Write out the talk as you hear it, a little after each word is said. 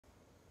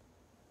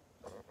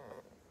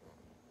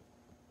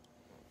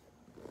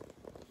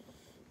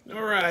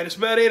All right, it's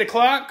about 8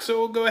 o'clock, so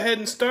we'll go ahead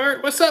and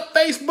start. What's up,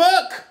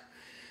 Facebook?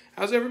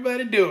 How's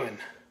everybody doing?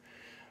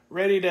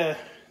 Ready to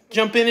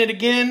jump in it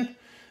again?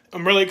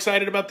 I'm really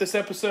excited about this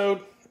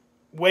episode.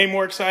 Way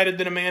more excited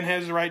than a man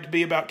has the right to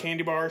be about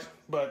candy bars.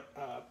 But,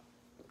 I'm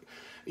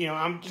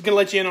just going to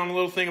let you in on a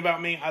little thing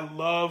about me.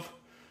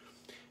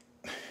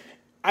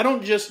 I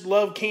don't just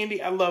love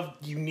candy, I love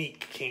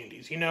unique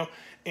candies,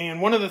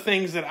 And one of the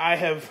things that I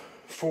have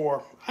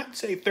for, I'd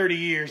say 30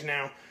 years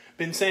now,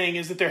 been saying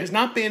is that there has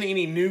not been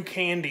any new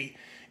candy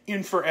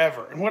in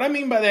forever. And what I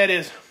mean by that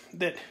is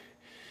that,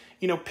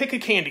 pick a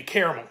candy,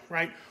 caramel,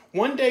 right?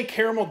 One day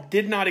caramel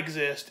did not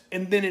exist,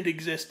 and then it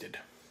existed.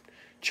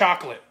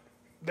 Chocolate.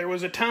 There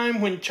was a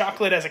time when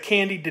chocolate as a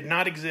candy did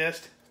not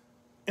exist,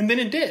 and then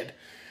it did.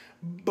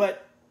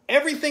 But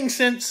everything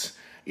since,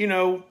 say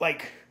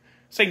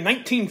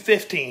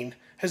 1915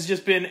 has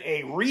just been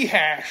a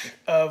rehash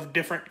of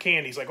different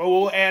candies. Like,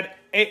 we'll add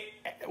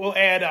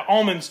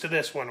almonds to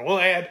this one. We'll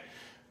add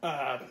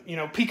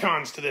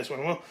pecans to this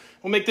one.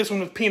 We'll make this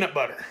one with peanut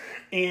butter.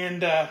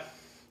 And, I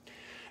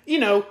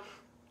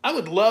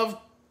would love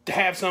to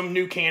have some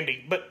new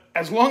candy, but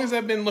as long as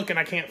I've been looking,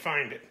 I can't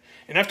find it.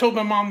 And I've told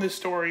my mom this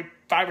story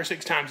 5 or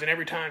 6 times, and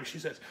every time she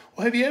says,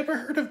 well, have you ever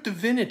heard of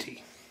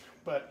divinity?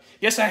 But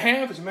yes, I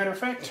have. As a matter of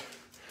fact,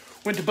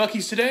 went to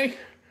Buc-ee's today.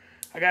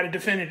 I got a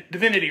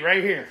divinity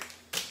right here.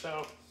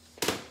 So,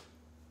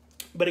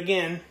 but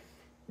again,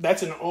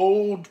 that's an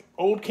old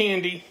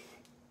candy.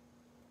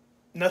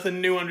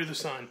 Nothing new under the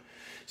sun.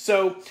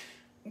 So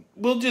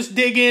we'll just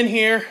dig in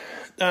here.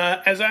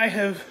 As I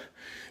have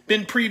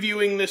been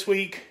previewing this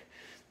week,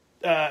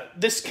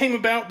 this came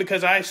about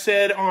because I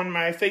said on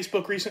my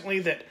Facebook recently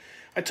that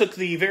I took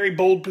the very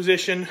bold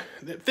position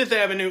that Fifth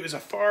Avenue is a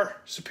far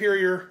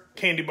superior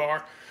candy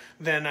bar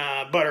than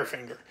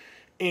Butterfinger.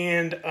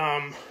 And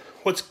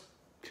what's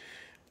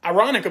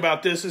ironic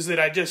about this is that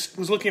I just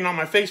was looking on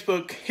my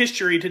Facebook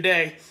history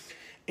today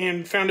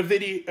and found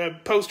a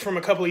post from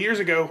a couple of years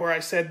ago where I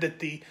said that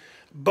the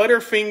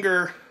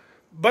Butterfinger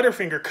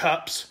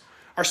cups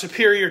are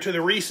superior to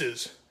the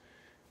Reese's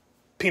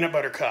peanut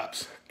butter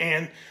cups.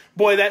 And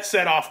boy, that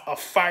set off a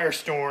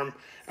firestorm.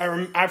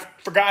 I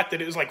forgot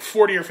that it was like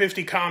 40 or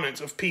 50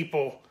 comments of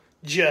people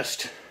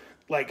just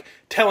like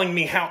telling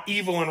me how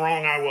evil and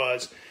wrong I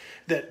was.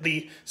 That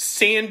the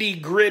sandy,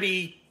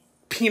 gritty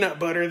peanut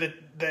butter that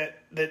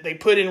they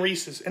put in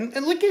Reese's. And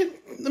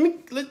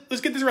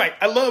let's get this right.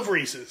 I love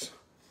Reese's.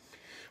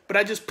 But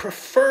I just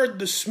preferred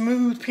the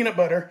smooth peanut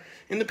butter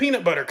in the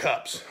peanut butter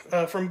cups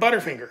from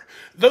Butterfinger.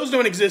 Those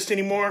don't exist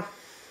anymore.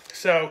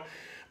 So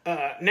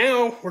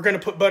now we're going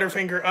to put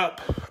Butterfinger up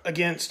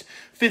against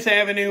Fifth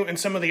Avenue and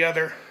some of the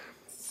other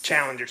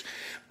challengers.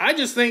 I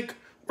just think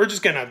we're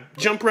just going to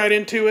jump right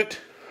into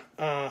it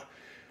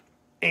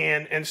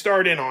and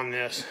start in on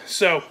this.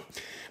 So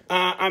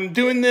I'm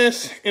doing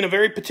this in a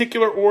very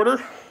particular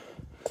order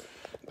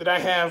that I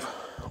have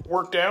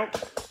worked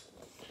out.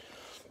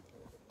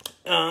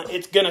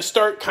 It's going to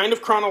start kind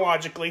of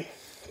chronologically.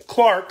 The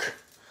Clark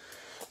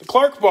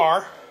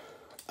bar,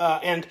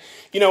 and,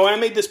 when I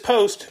made this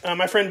post,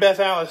 my friend Beth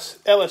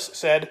Ellis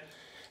said,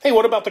 hey,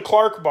 what about the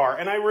Clark bar?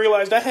 And I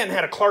realized I hadn't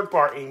had a Clark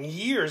bar in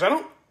years.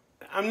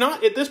 I'm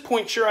not at this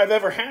point sure I've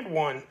ever had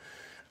one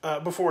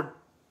before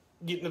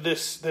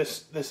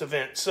this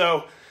event.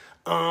 So,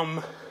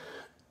 the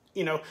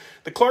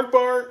Clark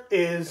bar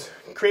is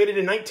created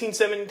in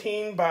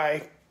 1917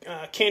 by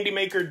candy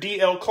maker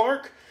D.L.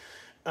 Clark.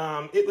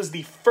 It was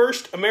the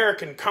first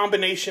American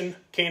combination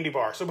candy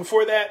bar. So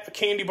before that, a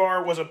candy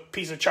bar was a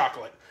piece of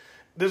chocolate.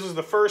 This was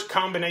the first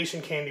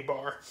combination candy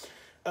bar.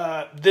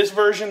 This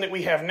version that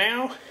we have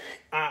now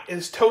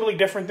is totally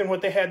different than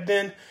what they had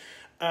then.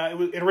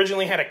 It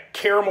originally had a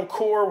caramel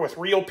core with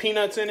real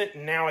peanuts in it,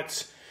 and now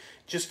it's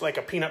just like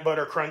a peanut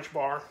butter crunch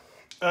bar.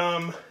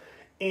 The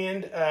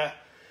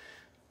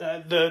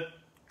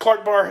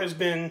Clark bar has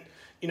been,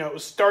 it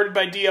was started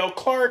by D.L.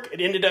 Clark. It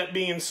ended up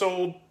being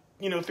sold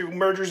through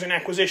mergers and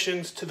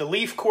acquisitions to the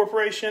Leaf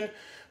Corporation,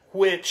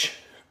 which,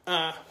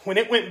 when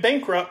it went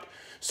bankrupt,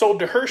 sold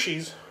to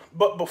Hershey's.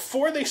 But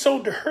before they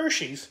sold to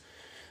Hershey's,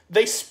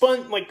 they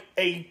spun like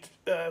a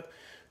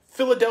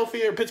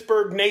Philadelphia or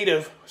Pittsburgh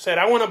native said,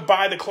 I want to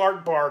buy the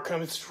Clark bar.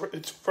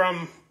 It's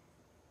from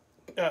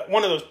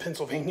one of those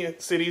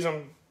Pennsylvania cities.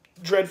 I'm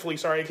dreadfully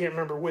sorry. I can't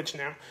remember which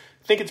now.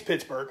 I think it's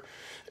Pittsburgh.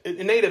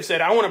 A native said,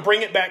 I want to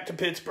bring it back to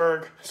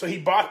Pittsburgh. So he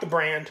bought the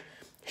brand.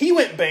 He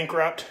went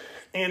bankrupt.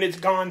 And it's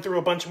gone through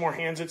a bunch more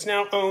hands. It's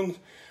now owned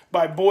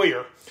by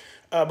Boyer.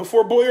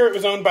 Before Boyer, it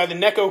was owned by the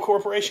Necco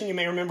Corporation. You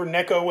may remember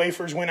Necco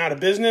wafers went out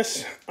of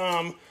business.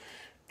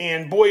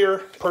 And Boyer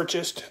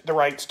purchased the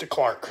rights to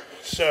Clark.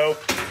 So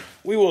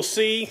we will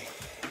see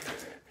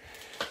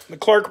the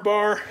Clark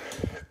bar.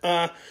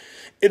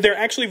 They're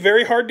actually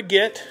very hard to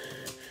get.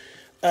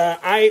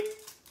 I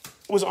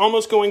was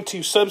almost going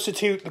to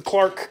substitute the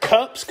Clark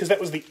cups because that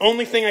was the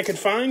only thing I could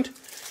find.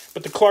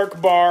 But the Clark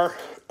bar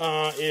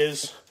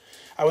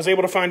I was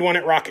able to find one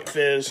at Rocket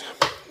Fizz.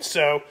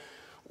 So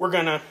we're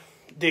going to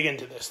dig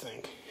into this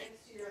thing.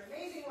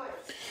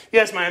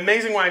 Yes, my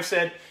amazing wife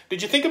said,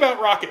 "Did you think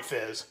about Rocket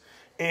Fizz?"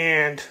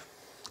 And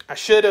I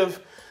should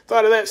have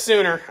thought of that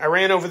sooner. I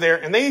ran over there,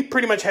 and they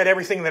pretty much had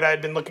everything that I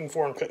had been looking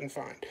for and couldn't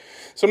find.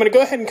 So I'm going to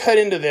go ahead and cut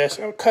into this.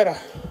 All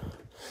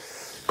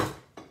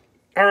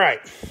right.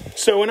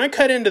 So when I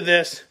cut into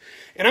this,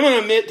 and I'm going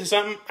to admit to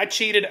something, I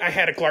cheated. I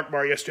had a Clark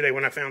bar yesterday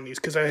when I found these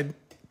because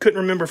couldn't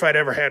remember if I'd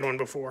ever had one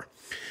before.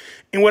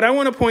 And what I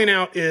want to point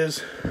out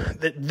is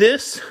that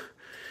this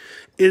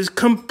is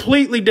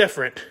completely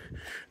different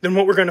than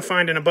what we're going to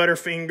find in a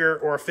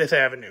Butterfinger or a Fifth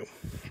Avenue.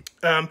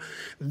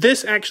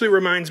 This actually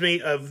reminds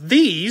me of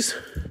these,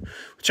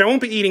 which I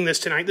won't be eating this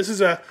tonight. This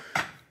is a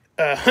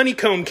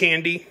honeycomb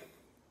candy.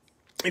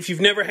 If you've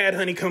never had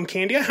honeycomb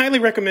candy, I highly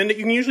recommend it.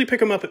 You can usually pick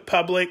them up at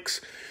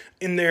Publix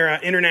in their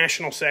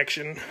international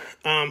section.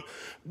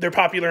 They're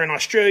popular in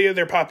Australia.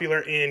 They're popular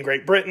in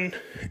Great Britain.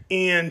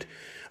 And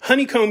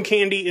honeycomb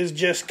candy is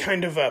just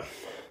kind of a,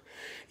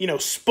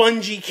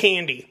 spongy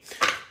candy.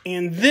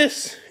 And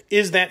this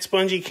is that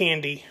spongy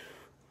candy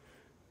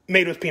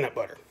made with peanut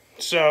butter.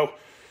 So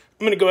I'm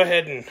going to go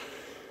ahead and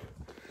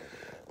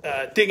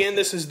dig in.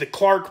 This is the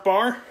Clark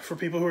bar for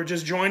people who are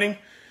just joining.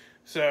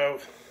 So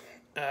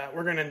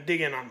we're going to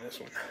dig in on this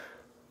one.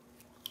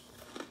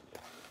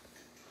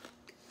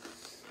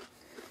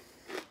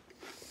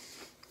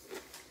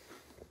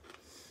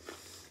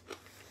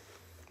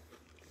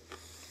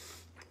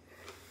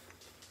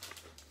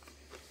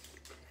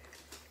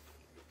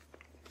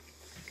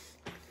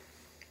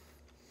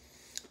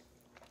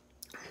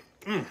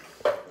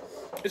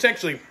 It's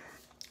actually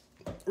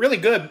really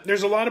good.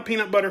 There's a lot of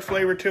peanut butter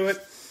flavor to it.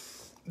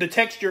 The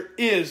texture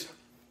is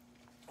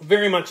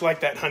very much like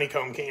that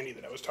honeycomb candy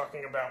that I was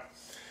talking about.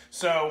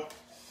 So,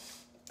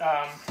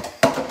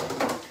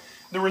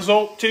 the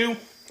result, too,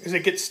 is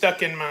it gets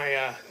stuck in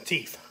my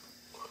teeth.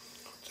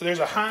 So there's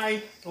a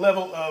high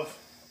level of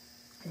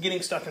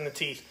getting stuck in the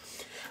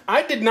teeth.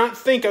 I did not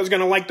think I was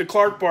going to like the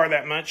Clark bar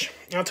that much.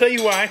 And I'll tell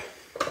you why.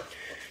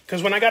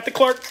 Because when I got the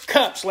Clark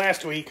cups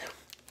last week,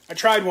 I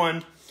tried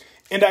one,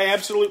 and I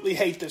absolutely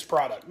hate this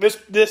product.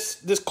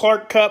 This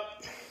Clark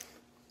cup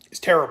is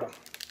terrible.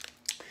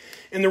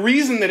 And the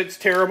reason that it's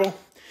terrible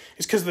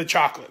is because of the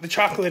chocolate. The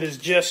chocolate is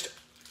just,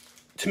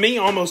 to me,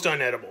 almost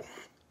unedible.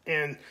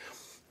 And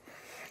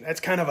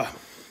that's kind of a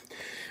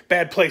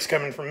bad place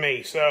coming from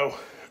me. So,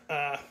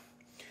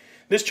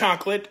 this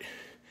chocolate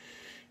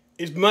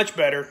is much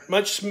better,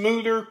 much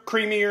smoother,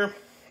 creamier,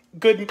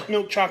 good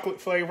milk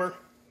chocolate flavor.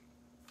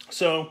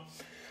 So,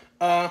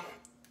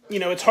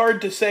 it's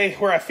hard to say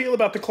where I feel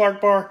about the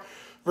Clark bar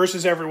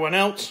versus everyone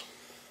else,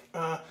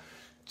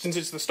 since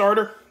it's the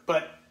starter,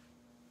 but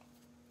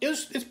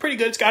it's pretty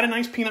good. It's got a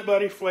nice peanut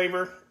butter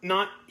flavor,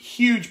 not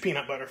huge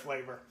peanut butter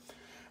flavor.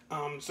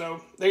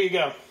 So there you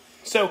go.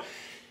 So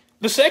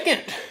the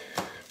second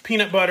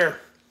peanut butter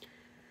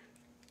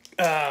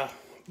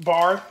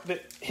bar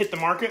that hit the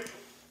market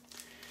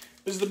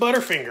is the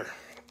Butterfinger.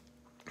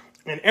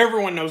 And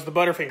everyone knows the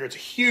Butterfinger. It's a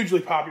hugely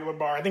popular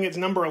bar. I think it's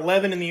number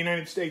 11 in the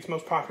United States,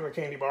 most popular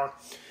candy bar.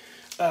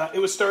 It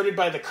was started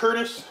by the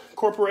Curtis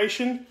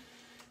Corporation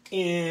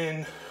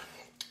in,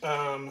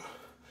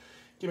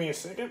 give me a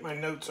second, my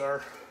notes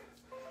are,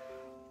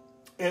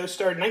 it was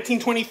started in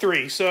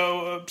 1923,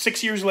 so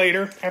 6 years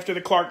later, after the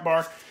Clark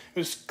bar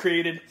was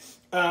created.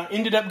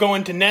 Ended up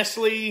going to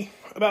Nestle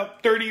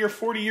about 30 or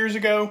 40 years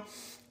ago.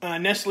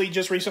 Nestle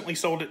just recently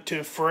sold it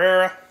to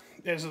Ferrero,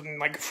 as in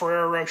like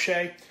Ferrero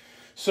Rocher.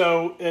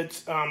 So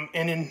it's,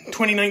 and in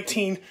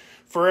 2019,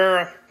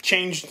 Ferrero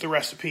changed the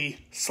recipe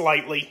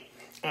slightly.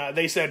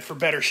 They said for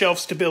better shelf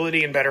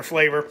stability and better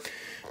flavor.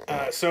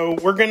 So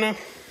we're gonna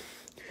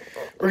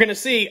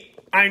see.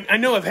 I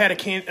know I've had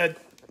a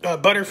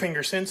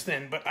Butterfinger since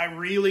then, but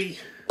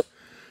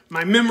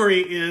my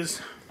memory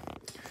is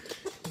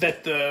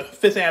that the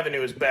Fifth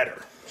Avenue is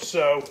better.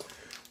 So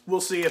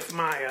we'll see if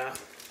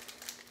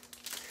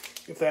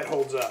if that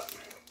holds up.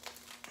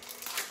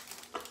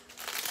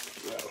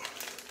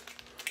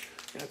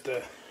 Got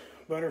the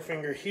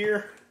Butterfinger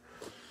here.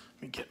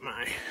 Let me get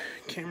my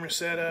camera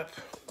set up.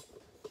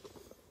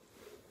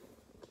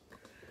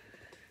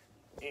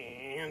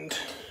 And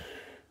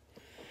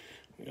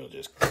we'll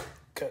just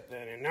cut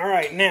that in. All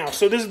right, now,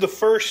 so this is the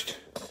first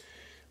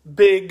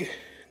big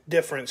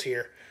difference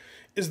here,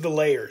 is the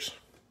layers.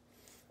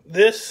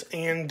 This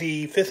and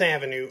the Fifth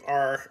Avenue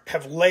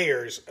have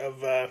layers of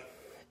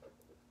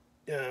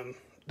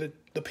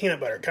the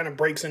peanut butter. It kind of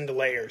breaks into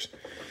layers.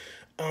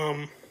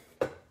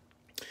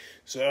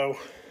 So,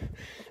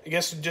 I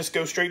guess we'll just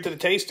go straight to the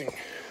tasting.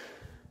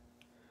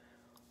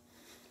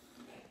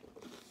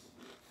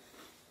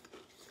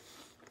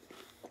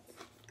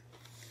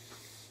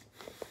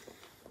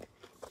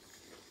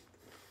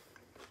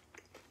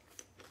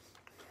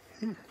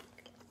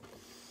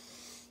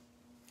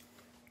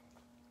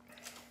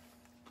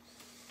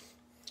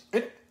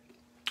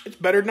 It's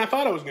better than I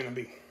thought it was going to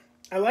be.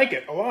 I like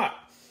it a lot.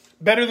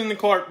 Better than the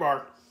Clark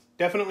bar.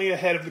 Definitely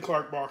ahead of the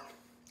Clark bar.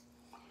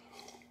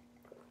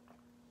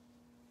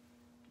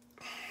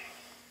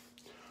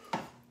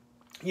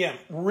 Yeah,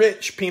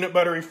 rich peanut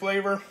buttery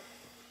flavor.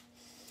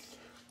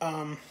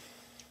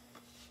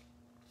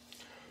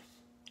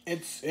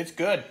 It's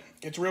good.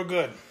 It's real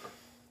good.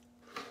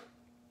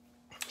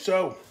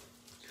 So,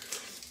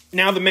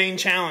 now the main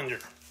challenger.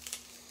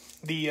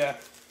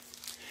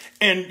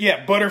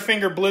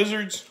 Butterfinger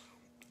Blizzards,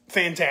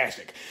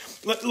 fantastic.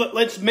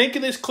 Let's make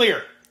this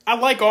clear. I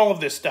like all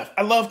of this stuff.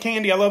 I love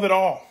candy. I love it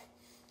all.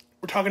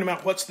 We're talking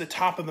about what's the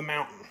top of the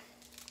mountain.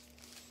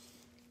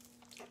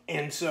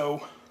 And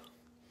so,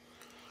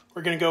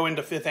 we're going to go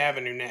into Fifth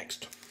Avenue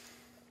next.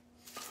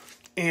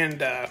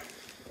 And,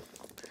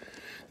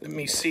 let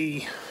me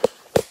see.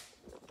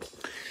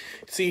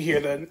 See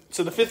here.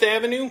 So the Fifth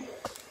Avenue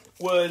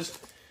was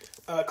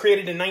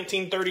created in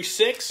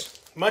 1936,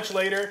 much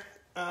later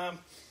than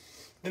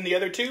the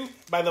other two,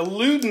 by the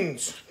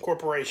Ludens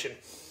Corporation.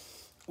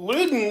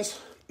 Ludens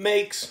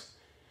makes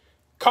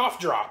cough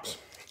drops.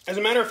 As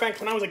a matter of fact,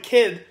 when I was a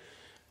kid,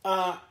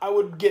 I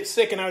would get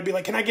sick and I would be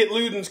like, can I get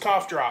Ludens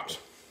cough drops?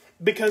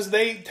 Because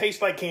they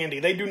taste like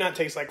candy. They do not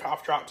taste like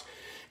cough drops.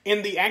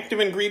 And the active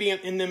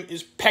ingredient in them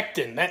is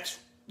pectin. That's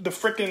the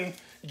frickin'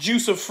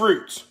 juice of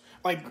fruits.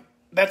 Like,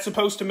 that's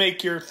supposed to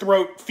make your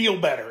throat feel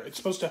better. It's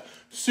supposed to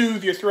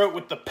soothe your throat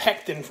with the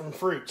pectin from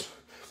fruits.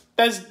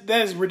 That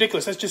is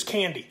ridiculous. That's just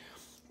candy.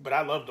 But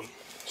I loved them.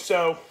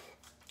 So,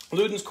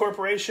 Ludens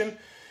Corporation,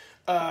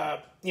 the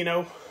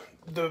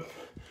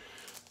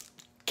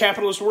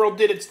capitalist world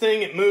did its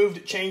thing. It moved.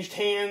 It changed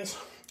hands.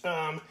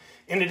 And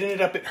it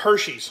ended up at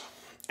Hershey's.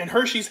 And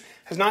Hershey's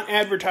has not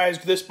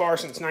advertised this bar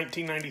since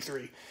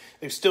 1993.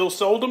 They've still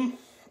sold them,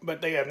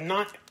 but they have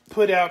not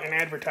put out an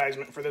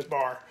advertisement for this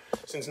bar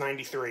since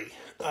 93.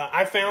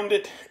 I found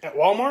it at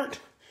Walmart,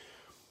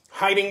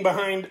 hiding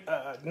behind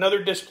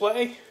another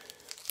display.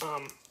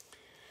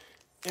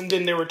 And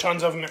then there were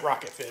tons of them at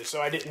Rocket Fizz,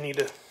 so I didn't need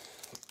to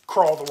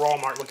crawl to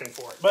Walmart looking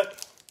for it.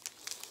 But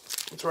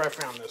that's where I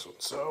found this one.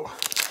 So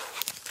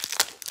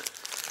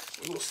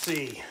we'll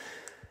see.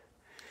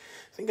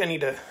 I think I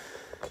need to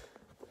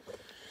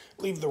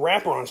leave the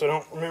wrapper on so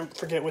I don't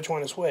forget which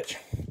one is which.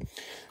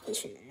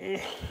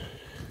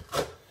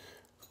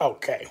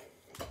 Okay.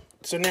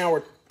 So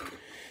now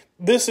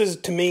this is,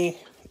 to me,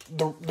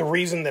 the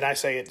reason that I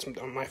say it's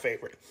my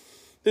favorite.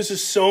 This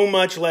is so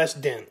much less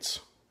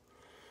dense.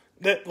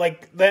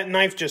 That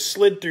knife just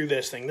slid through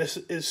this thing. This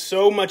is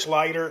so much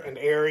lighter and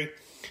airy.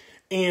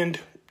 And,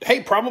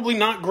 hey, probably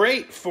not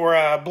great for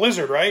a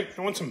Blizzard, right?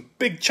 I want some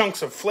big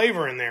chunks of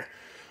flavor in there.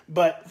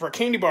 But for a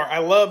candy bar, I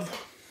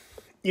love,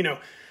 a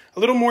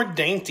little more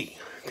dainty.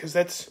 Because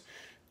that's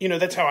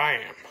how I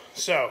am.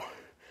 So,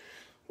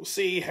 we'll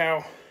see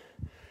how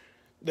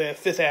the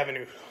Fifth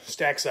Avenue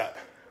stacks up.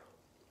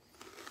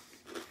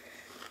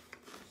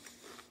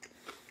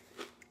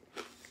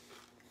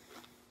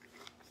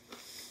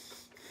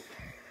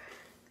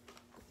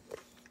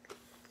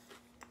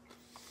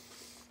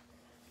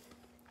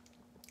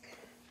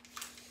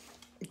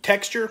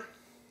 Texture,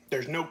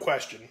 there's no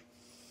question.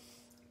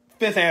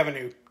 Fifth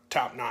Avenue,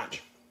 top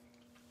notch.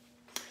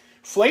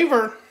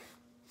 Flavor,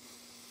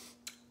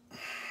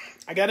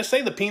 I gotta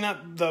say the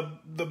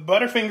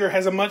Butterfinger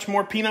has a much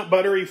more peanut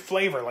buttery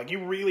flavor. Like, you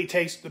really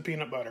taste the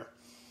peanut butter.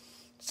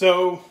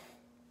 So,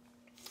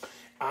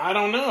 I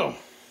don't know.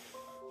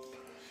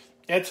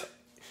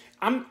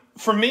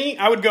 For me,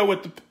 I would go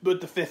with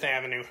the Fifth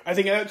Avenue. I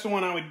think that's the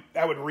one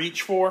I would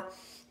reach for,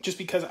 just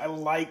because I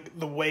like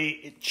the way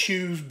it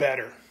chews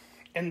better.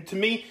 And to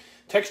me,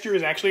 texture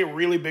is actually a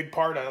really big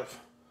part of,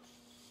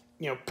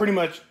 pretty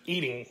much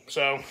eating.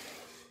 So,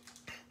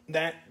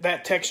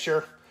 that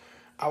texture,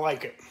 I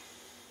like it.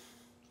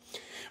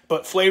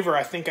 But flavor,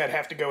 I think I'd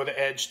have to go with the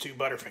edge to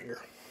Butterfinger.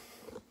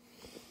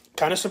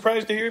 Kind of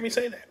surprised to hear me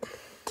say that.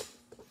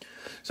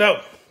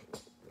 So,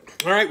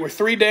 all right, we're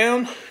 3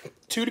 down,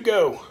 2 to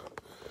go.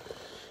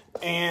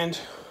 And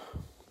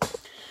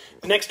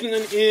the next one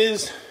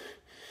is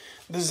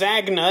the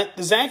Zagnut.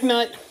 The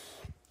Zagnut,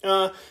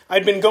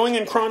 I'd been going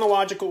in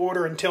chronological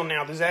order until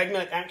now. The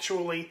Zagnut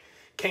actually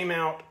came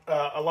out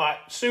a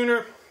lot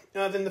sooner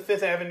than the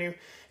Fifth Avenue.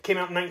 It came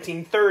out in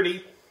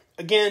 1930.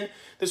 Again,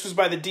 this was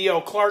by the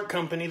D.L. Clark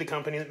Company, the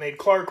company that made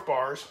Clark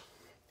bars.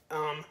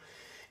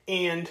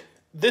 And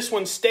this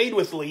one stayed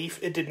with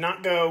Leaf. It did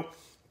not go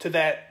to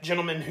that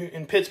gentleman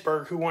in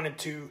Pittsburgh who wanted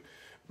to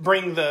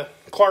bring the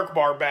Clark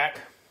bar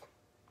back.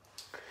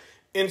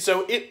 And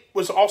so it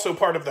was also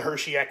part of the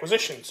Hershey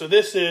acquisition. So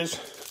this is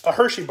a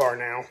Hershey bar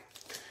now,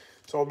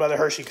 sold by the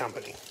Hershey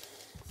Company.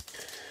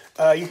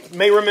 You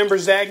may remember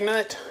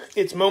Zagnut.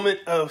 Its moment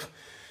of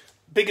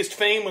biggest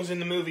fame was in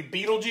the movie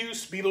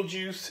Beetlejuice.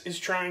 Beetlejuice is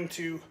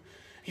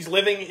he's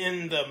living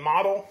in the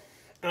model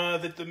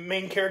that the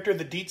main character,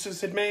 the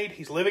Dietzes, had made.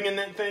 He's living in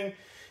that thing.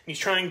 And he's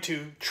trying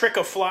to trick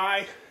a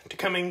fly to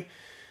coming,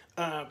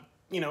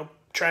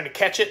 trying to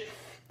catch it.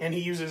 And he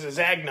uses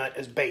a Zagnut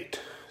as bait.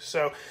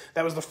 So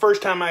that was the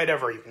first time I had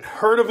ever even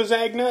heard of a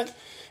Zagnut.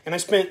 And I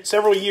spent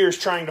several years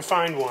trying to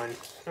find one.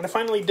 And I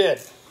finally did.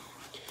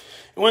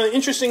 And one of the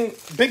interesting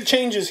big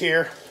changes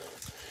here,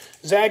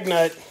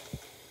 Zagnut,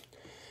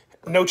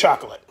 no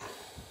chocolate.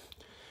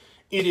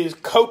 It is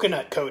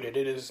coconut coated.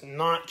 It is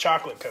not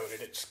chocolate coated.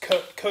 It's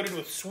coated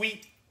with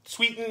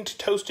sweetened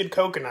toasted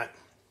coconut.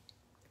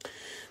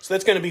 So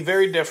that's going to be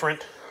very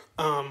different.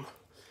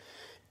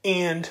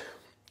 And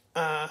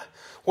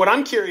what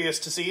I'm curious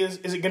to see is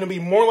it going to be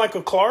more like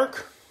a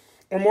Clark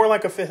or more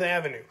like a Fifth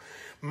Avenue?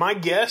 My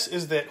guess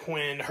is that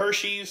when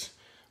Hershey's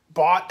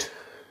bought,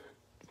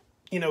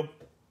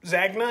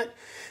 Zagnut,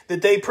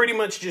 that they pretty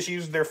much just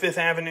used their Fifth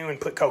Avenue and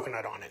put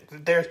coconut on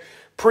it. They're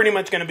pretty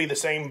much going to be the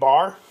same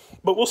bar,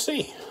 but we'll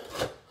see.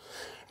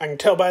 I can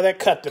tell by that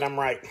cut that I'm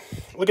right.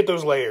 Look at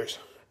those layers.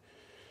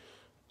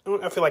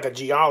 I feel like a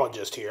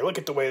geologist here. Look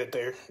at the way that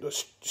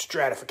those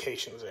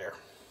stratifications there.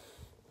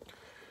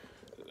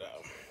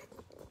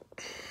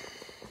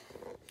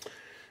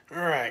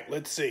 All right,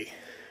 let's see.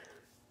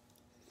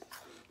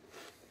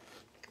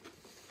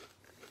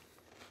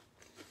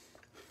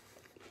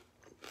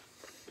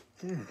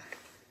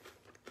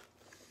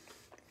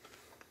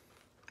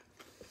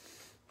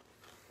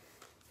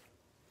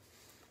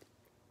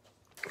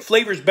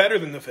 Flavor's better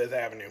than the Fifth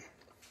Avenue,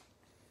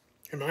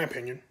 in my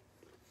opinion.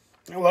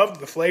 I love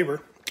the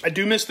flavor. I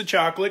do miss the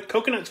chocolate.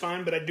 Coconut's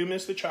fine, but I do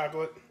miss the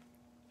chocolate.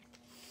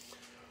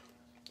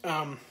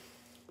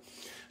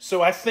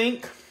 So I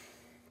think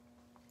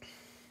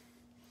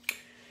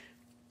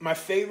my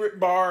favorite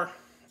bar...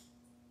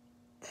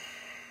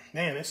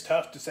 Man, it's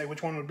tough to say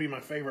which one would be my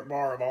favorite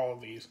bar of all of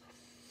these.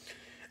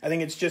 I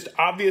think it's just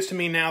obvious to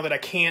me now that I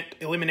can't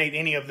eliminate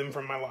any of them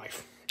from my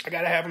life. I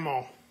gotta have them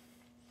all.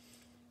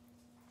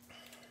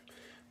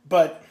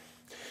 But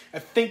I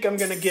think I'm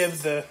gonna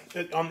give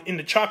in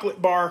the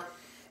chocolate bar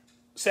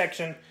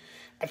section,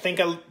 I think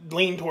I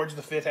lean towards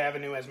the Fifth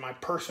Avenue as my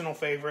personal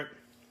favorite.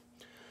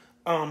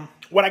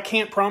 What I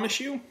can't promise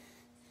you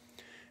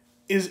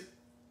is,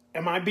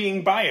 am I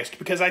being biased?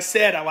 Because I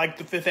said I like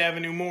the Fifth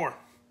Avenue more.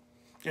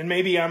 And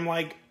maybe I'm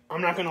not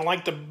going to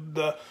like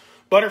the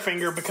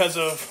Butterfinger because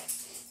of,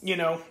 I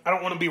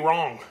don't want to be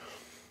wrong.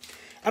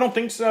 I don't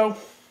think so.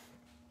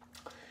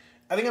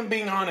 I think I'm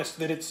being honest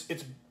that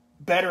it's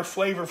better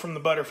flavor from the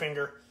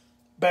Butterfinger,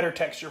 better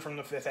texture from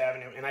the Fifth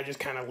Avenue, and I just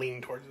kind of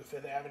lean towards the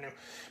Fifth Avenue.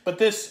 But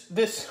this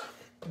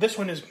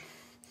one is,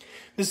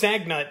 the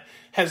Zagnut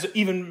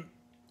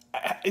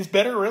is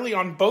better really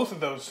on both of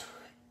those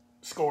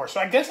scores. So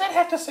I guess I'd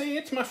have to say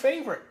it's my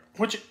favorite,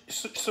 which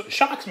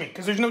shocks me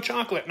because there's no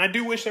chocolate, and I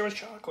do wish there was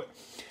chocolate.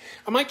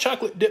 I might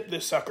chocolate dip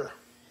this sucker.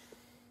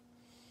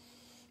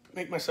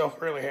 Make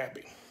myself really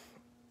happy.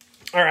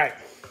 All right.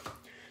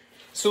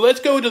 So let's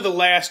go to the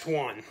last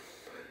one.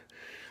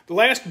 The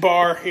last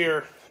bar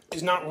here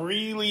is not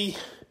really...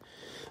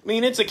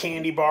 it's a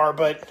candy bar,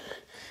 but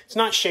it's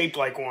not shaped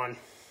like one.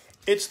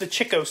 It's the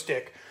Chico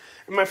Stick.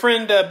 And my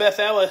friend Beth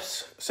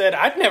Ellis said,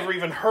 I'd never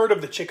even heard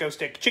of the Chico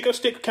Stick. Chico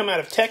Stick come out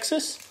of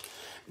Texas.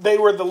 They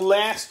were the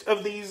last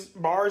of these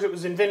bars. It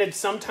was invented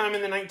sometime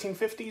in the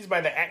 1950s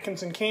by the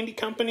Atkinson Candy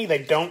Company.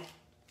 They don't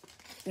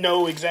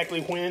know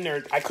exactly when,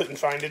 or I couldn't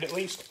find it at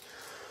least.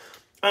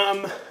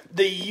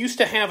 They used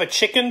to have a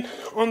chicken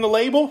on the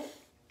label,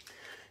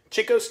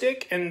 Chico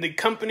Stick, and the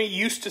company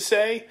used to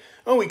say,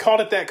 oh, we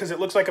called it that because it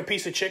looks like a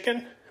piece of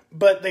chicken.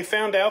 But they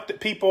found out that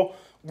people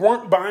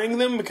weren't buying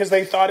them because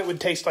they thought it would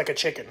taste like a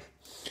chicken.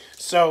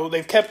 So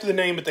they've kept the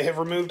name, but they have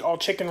removed all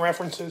chicken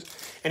references.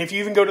 And if you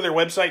even go to their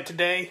website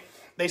today,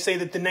 they say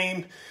that the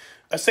name,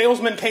 a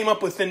salesman came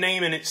up with the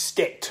name and it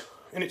sticked,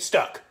 and it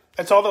stuck.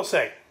 That's all they'll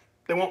say.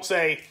 They won't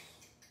say,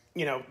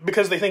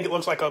 because they think it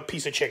looks like a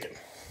piece of chicken.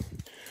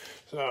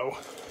 So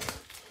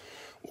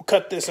we'll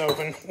cut this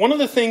open. One of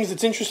the things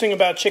that's interesting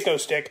about Chico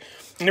Stick,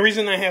 and the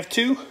reason I have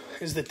two,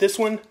 is that this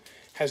one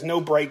has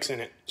no breaks in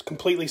it. It's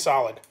completely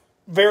solid.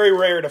 Very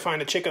rare to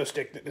find a Chico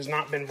Stick that has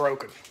not been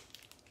broken.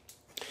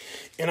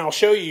 And I'll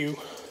show you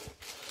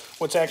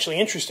what's actually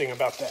interesting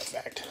about that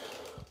fact.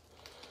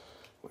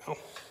 Well,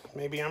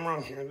 maybe I'm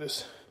wrong here.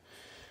 Here's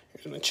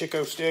the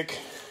Chico Stick.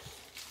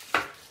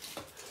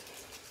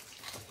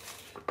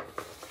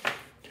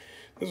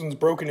 This one's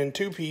broken in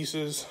two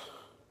pieces.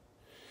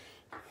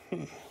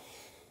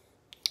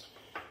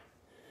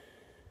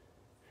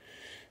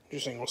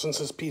 Interesting. Well, since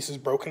this piece is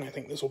broken, I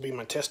think this will be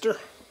my tester.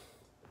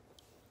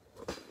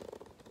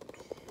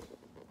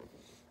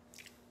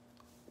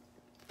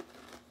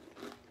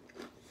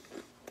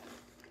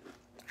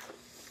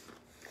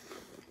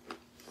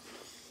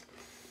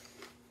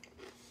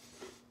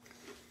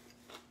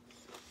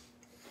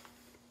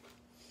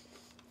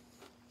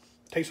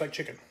 Tastes like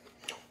chicken.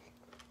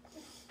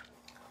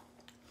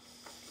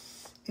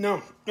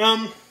 No.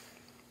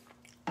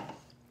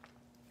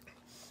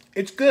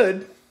 It's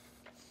good.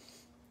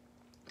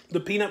 The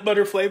peanut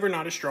butter flavor,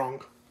 not as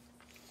strong.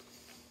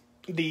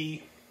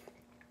 The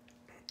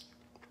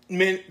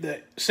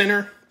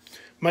center,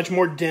 much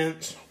more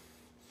dense.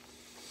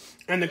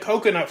 And the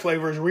coconut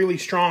flavor is really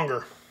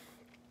stronger.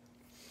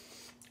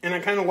 And I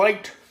kind of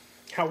liked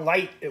how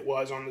light it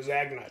was on the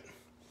Zagnut.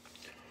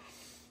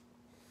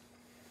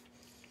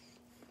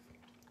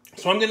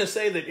 So I'm going to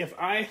say that if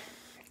I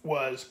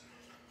was,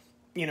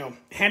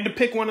 had to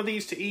pick one of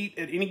these to eat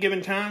at any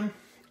given time,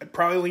 I'd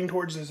probably lean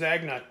towards the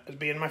Zagnut as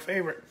being my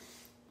favorite.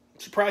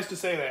 Surprised to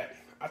say that.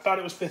 I thought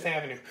it was Fifth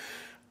Avenue.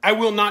 I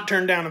will not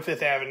turn down a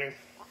Fifth Avenue.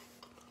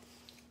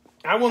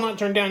 I will not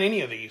turn down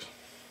any of these.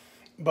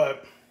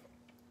 But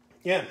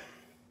Yeah.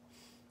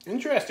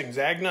 Interesting.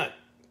 Zagnut.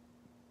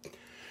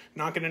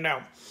 Knocking it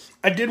out.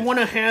 I did want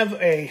to have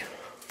a...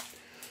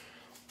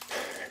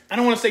 I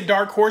don't want to say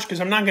dark horse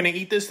because I'm not going to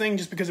eat this thing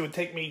just because it would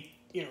take me,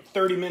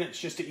 30 minutes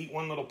just to eat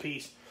one little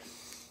piece.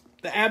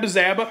 The Abba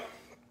Zaba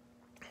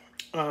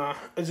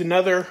is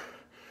another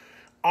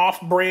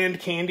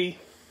off-brand candy.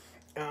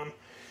 You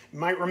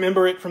might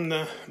remember it from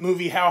the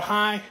movie How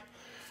High.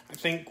 I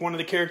think one of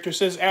the characters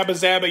says, Abba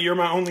Zaba, you're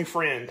my only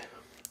friend.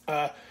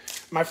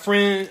 My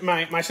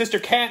sister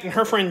Kat and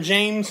her friend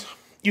James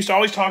used to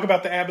always talk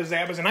about the Abba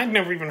Zabas, and I'd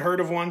never even heard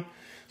of one.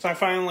 So I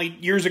finally,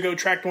 years ago,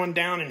 tracked one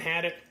down and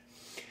had it.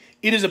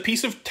 It is a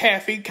piece of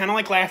taffy, kind of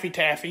like Laffy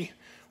Taffy,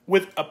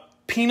 with a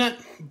peanut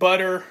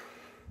butter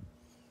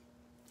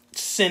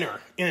center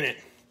in it.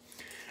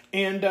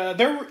 And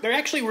they're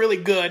actually really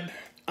good,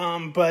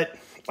 but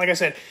like I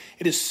said,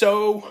 it is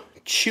so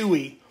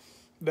chewy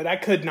that I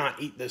could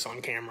not eat this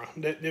on camera.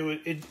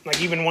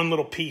 Like even one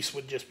little piece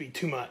would just be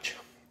too much.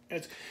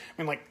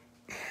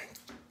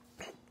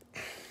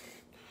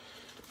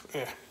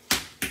 Yeah.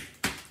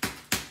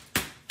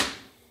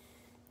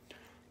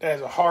 That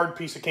is a hard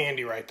piece of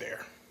candy right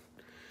there.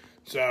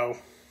 So,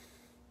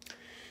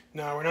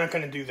 no, we're not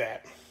going to do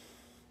that.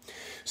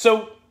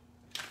 So,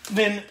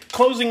 then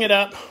closing it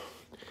up,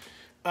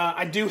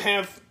 I do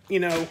have,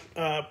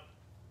 that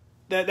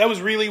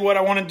was really what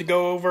I wanted to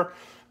go over.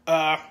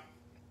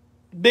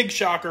 Big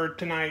shocker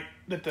tonight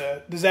that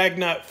the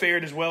Zagnut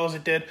fared as well as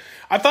it did.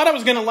 I thought I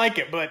was going to like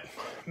it, but,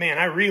 man,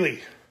 I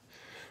really,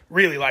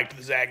 really liked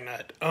the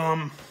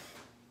Zagnut.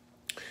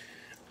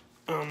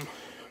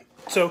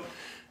 So,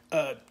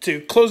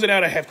 to close it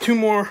out, I have two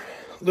more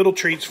little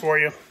treats for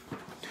you.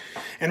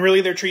 And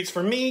really, they're treats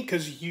for me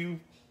because you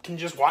can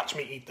just watch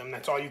me eat them.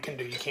 That's all you can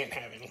do. You can't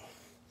have any.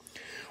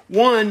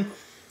 One,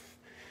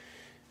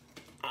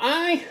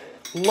 I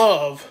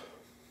love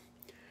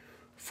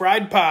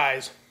fried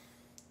pies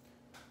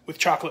with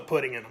chocolate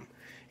pudding in them.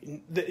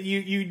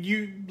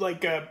 You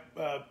like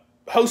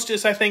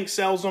Hostess, I think,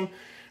 sells them.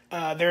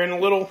 They're in a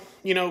little,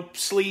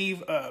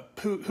 sleeve.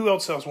 Who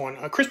else sells one?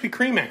 Krispy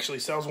Kreme actually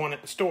sells one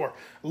at the store.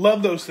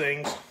 Love those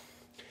things.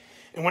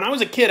 And when I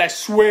was a kid, I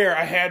swear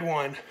I had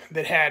one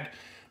that had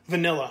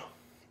vanilla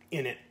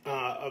in it,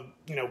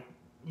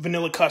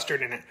 vanilla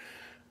custard in it.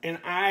 And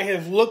I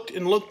have looked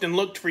and looked and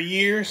looked for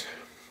years.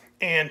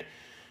 And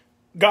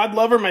God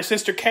love her, my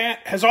sister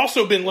Kat has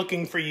also been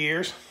looking for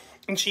years.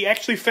 And she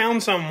actually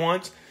found some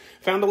once.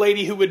 Found a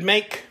lady who would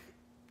make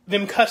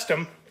them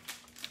custom.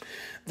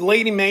 The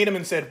lady made them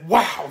and said,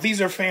 wow, these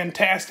are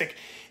fantastic.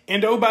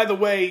 And oh, by the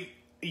way,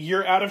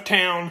 you're out of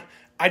town.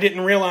 I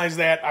didn't realize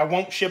that. I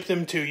won't ship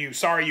them to you.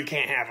 Sorry, you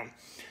can't have them.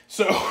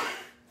 So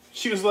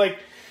she was like,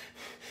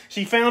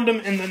 she found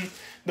them, and then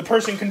the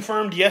person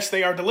confirmed, yes,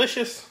 they are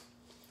delicious.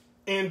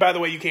 And by the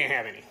way, you can't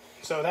have any.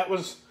 So that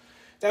was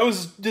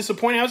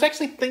disappointing. I was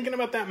actually thinking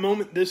about that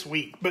moment this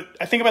week. But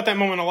I think about that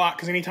moment a lot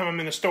because anytime I'm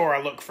in the store,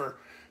 I look for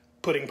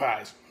pudding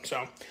pies. So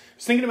I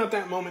was thinking about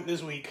that moment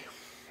this week.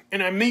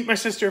 And I meet my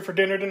sister for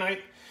dinner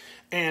tonight.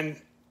 And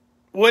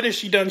what has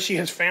she done? She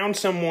has found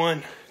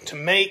someone to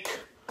make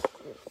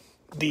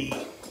the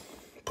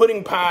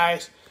pudding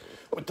pies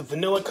with the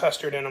vanilla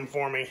custard in them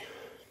for me.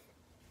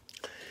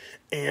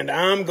 And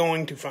I'm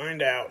going to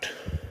find out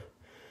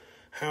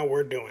how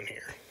we're doing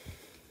here.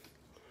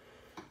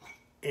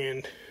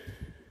 And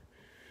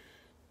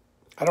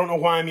I don't know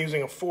why I'm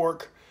using a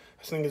fork.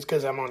 I think it's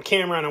because I'm on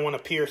camera and I want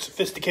to appear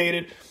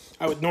sophisticated.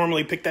 I would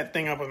normally pick that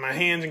thing up with my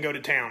hands and go to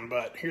town,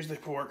 but here's the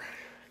fork.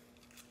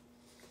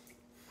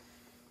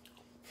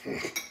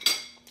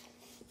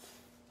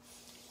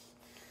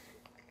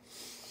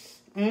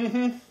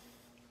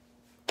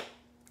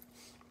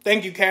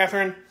 Thank you,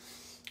 Catherine.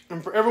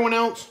 And for everyone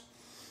else,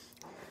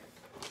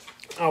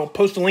 I'll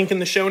post a link in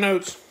the show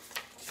notes.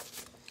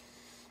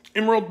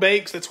 Emerald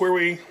Bakes, that's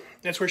where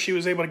she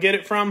was able to get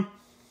it from.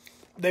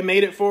 They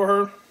made it for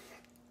her.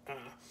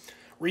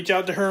 Reach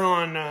out to her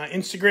on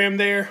Instagram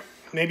there.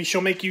 Maybe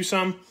she'll make you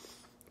some.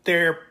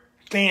 They're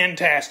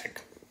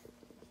fantastic.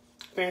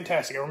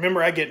 Fantastic. I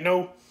remember I get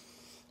no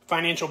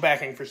financial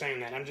backing for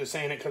saying that. I'm just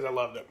saying it because I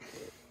loved it.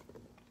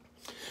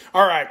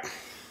 All right.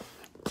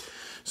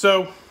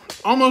 So,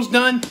 almost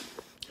done.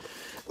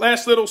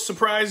 Last little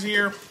surprise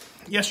here.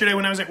 Yesterday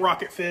when I was at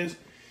Rocket Fizz,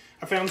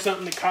 I found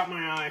something that caught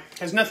my eye.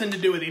 Has nothing to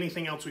do with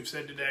anything else we've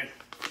said today.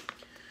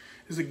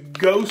 It's a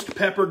ghost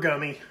pepper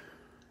gummy.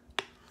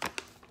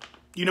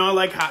 You know I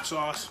like hot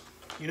sauce.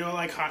 You know I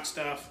like hot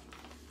stuff.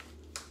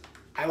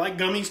 I like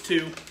gummies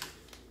too.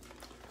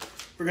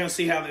 We're going to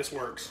see how this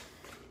works.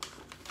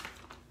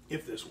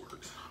 If this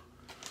works.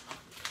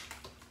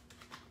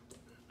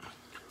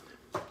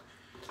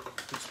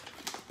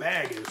 This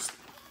bag is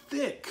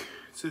thick.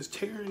 It says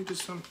tear into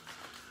some...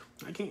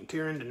 I can't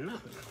tear into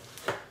nothing.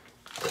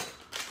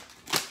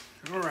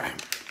 All right.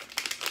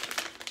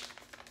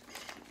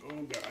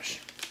 Oh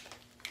gosh.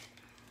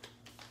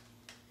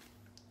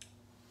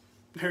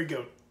 There we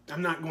go.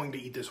 I'm not going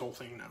to eat this whole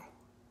thing now.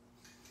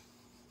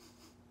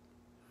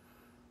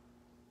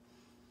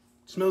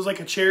 Smells like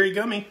a cherry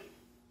gummy.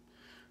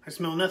 I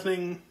smell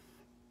nothing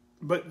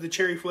but the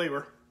cherry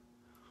flavor.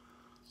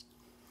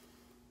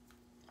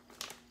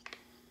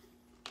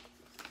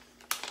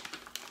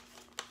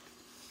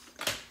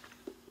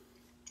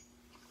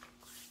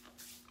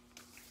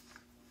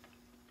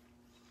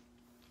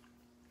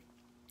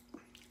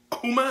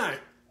 Oh my!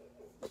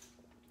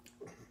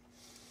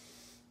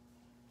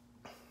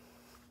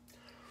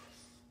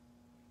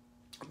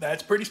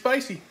 That's pretty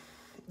spicy.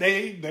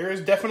 There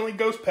is definitely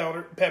ghost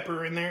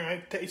pepper in there.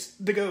 I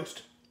taste the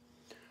ghost.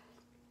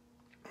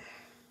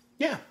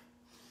 Yeah.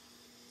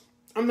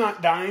 I'm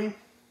not dying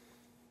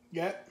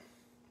yet.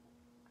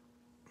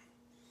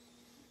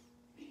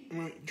 I'm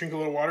going to drink a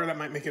little water. That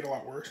might make it a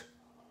lot worse.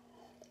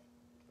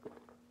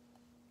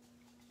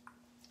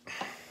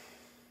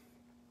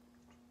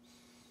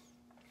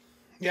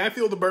 Yeah, I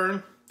feel the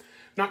burn.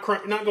 Not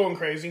going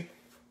crazy.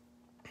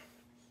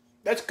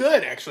 That's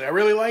good, actually. I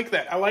really like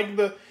that. I like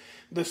the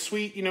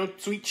sweet,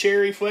 sweet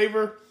cherry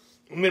flavor.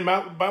 And then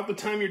about the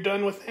time you're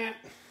done with that,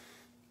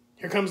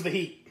 here comes the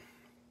heat.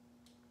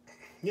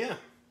 Yeah.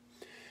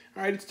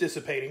 All right, it's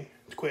dissipating.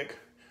 It's quick.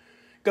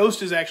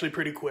 Ghost is actually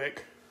pretty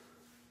quick.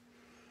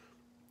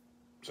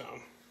 So,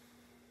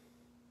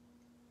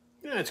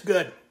 yeah, it's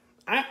good.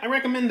 I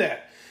recommend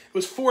that. It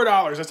was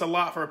 $4. That's a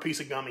lot for a piece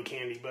of gummy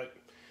candy, but,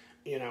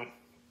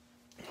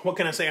 what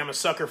can I say? I'm a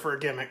sucker for a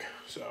gimmick.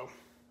 So,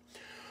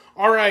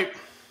 all right.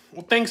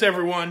 Well, thanks,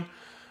 everyone.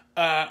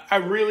 I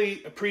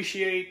really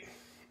appreciate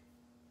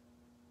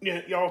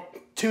y'all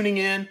tuning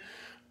in.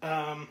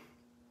 I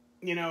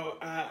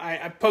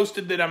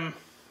posted that I'm,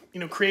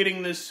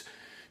 creating this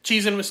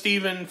Cheesin' with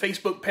Steven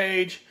Facebook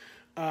page.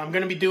 I'm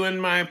going to be doing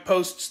my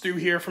posts through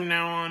here from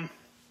now on.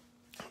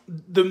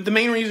 The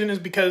main reason is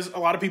because a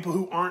lot of people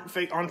who aren't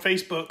on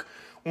Facebook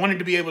wanted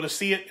to be able to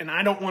see it, and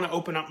I don't want to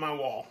open up my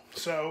wall.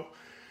 So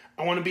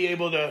I want to be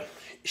able to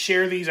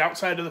share these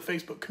outside of the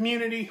Facebook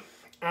community.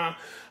 I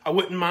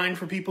wouldn't mind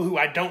for people who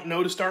I don't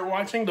know to start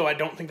watching, though I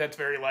don't think that's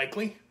very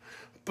likely.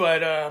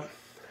 But,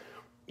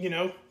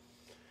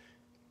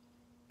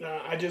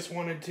 I just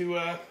wanted to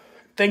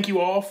thank you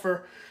all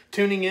for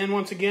tuning in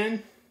once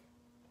again.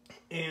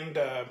 And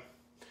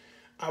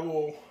I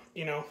will,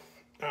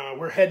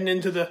 we're heading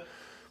into the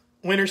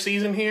winter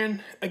season here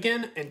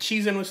again, and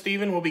Cheesin' with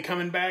Steven will be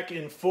coming back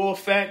in full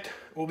effect.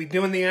 We'll be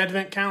doing the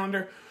Advent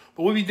calendar,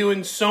 but we'll be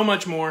doing so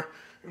much more.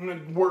 I'm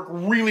going to work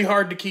really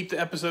hard to keep the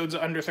episodes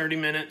under 30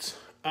 minutes.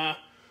 I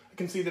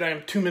can see that I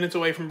am 2 minutes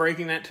away from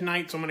breaking that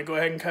tonight, so I'm going to go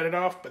ahead and cut it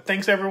off. But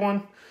thanks,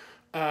 everyone.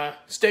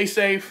 Stay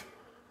safe.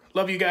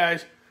 Love you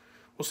guys.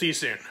 We'll see you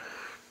soon.